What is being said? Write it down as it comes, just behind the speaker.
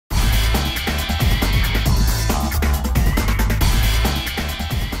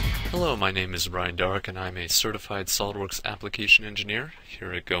Hello, my name is Ryan Dark and I'm a certified SOLIDWORKS application engineer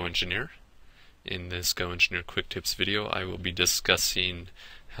here at GoEngineer. In this GoEngineer Quick Tips video I will be discussing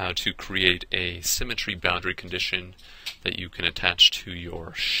how to create a symmetry boundary condition that you can attach to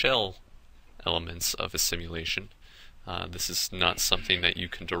your shell elements of a simulation. This is not something that you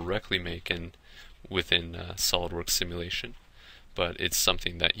can directly make within SOLIDWORKS Simulation, but it's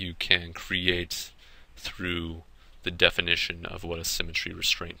something that you can create through the definition of what a symmetry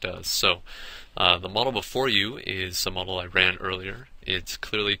restraint does. So the model before you is a model I ran earlier. It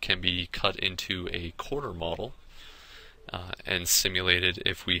clearly can be cut into a quarter model and simulated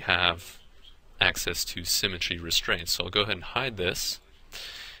if we have access to symmetry restraints. So I'll go ahead and hide this,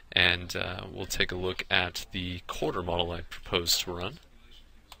 and we'll take a look at the quarter model I propose to run.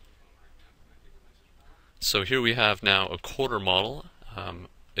 So here we have now a quarter model.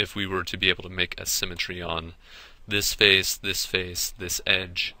 If we were to be able to make a symmetry on this face, this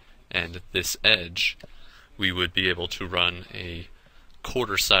edge, and this edge, we would be able to run a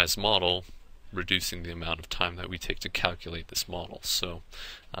quarter size model, reducing the amount of time that we take to calculate this model. So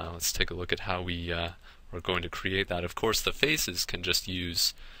let's take a look at how we are going to create that. Of course, the faces can just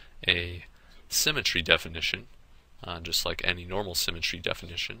use a symmetry definition, just like any normal symmetry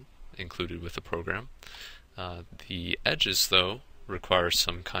definition included with the program. The edges, though, require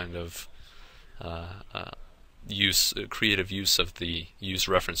some kind of creative use of the use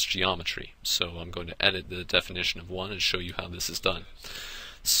reference geometry. So I'm going to edit the definition of one and show you how this is done.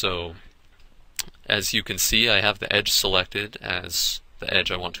 So as you can see, I have the edge selected as the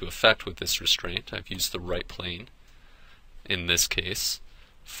edge I want to affect with this restraint. I've used the right plane in this case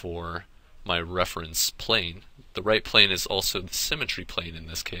for my reference plane. The right plane is also the symmetry plane in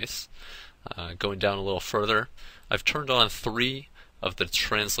this case. Going down a little further, I've turned on 3 of the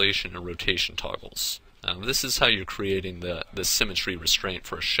translation and rotation toggles. Now this is how you're creating the symmetry restraint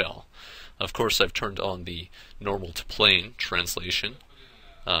for a shell. Of course, I've turned on the normal to plane translation.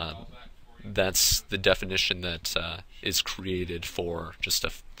 That's the definition that is created for just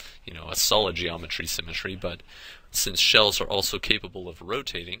a solid geometry symmetry, but since shells are also capable of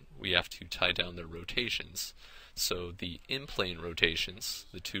rotating, we have to tie down their rotations. So the in-plane rotations,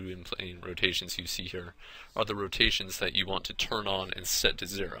 the 2 in-plane rotations you see here, are the rotations that you want to turn on and set to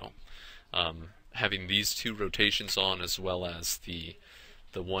 0. Having these 2 rotations on as well as the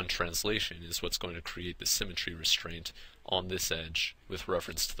one translation is what's going to create the symmetry restraint on this edge with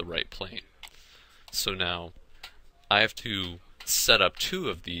reference to the right plane. So now I have to set up 2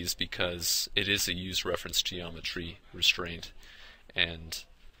 of these because it is a use reference geometry restraint, and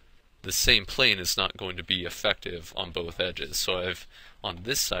the same plane is not going to be effective on both edges. So I've on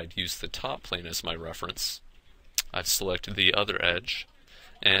this side used the top plane as my reference. I've selected the other edge,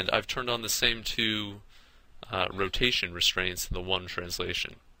 and I've turned on the same 2 rotation restraints in the one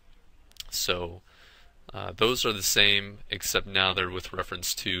translation. So those are the same, except now they're with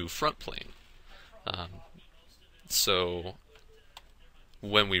reference to front plane. So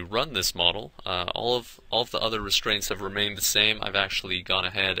when we run this model, all of the other restraints have remained the same. I've actually gone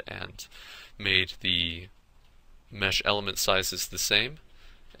ahead and made the mesh element sizes the same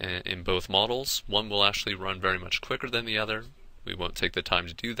in both models. One will actually run very much quicker than the other. We won't take the time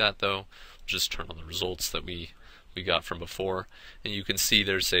to do that, though. We'll just turn on the results that we got from before, and you can see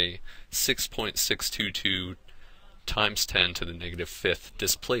there's a 6.622 times 10 to the negative 5th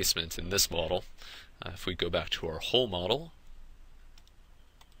displacement in this model. If we go back to our whole model,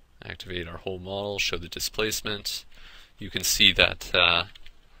 activate our whole model, show the displacement, you can see that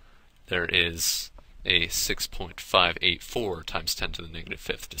there is a 6.584 times 10 to the negative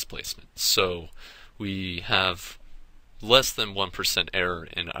 5th displacement. So we have less than 1% error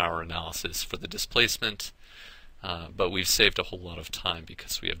in our analysis for the displacement, but we've saved a whole lot of time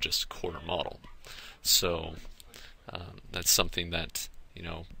because we have just a quarter model. So that's something that,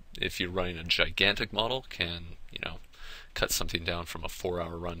 if you're running a gigantic model, can cut something down from a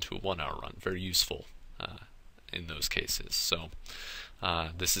 4-hour run to a 1-hour run. Very useful in those cases. So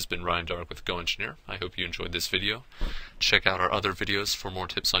this has been Ryan Dark with GoEngineer. I hope you enjoyed this video. Check out our other videos for more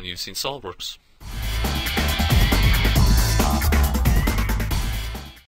tips on using SOLIDWORKS.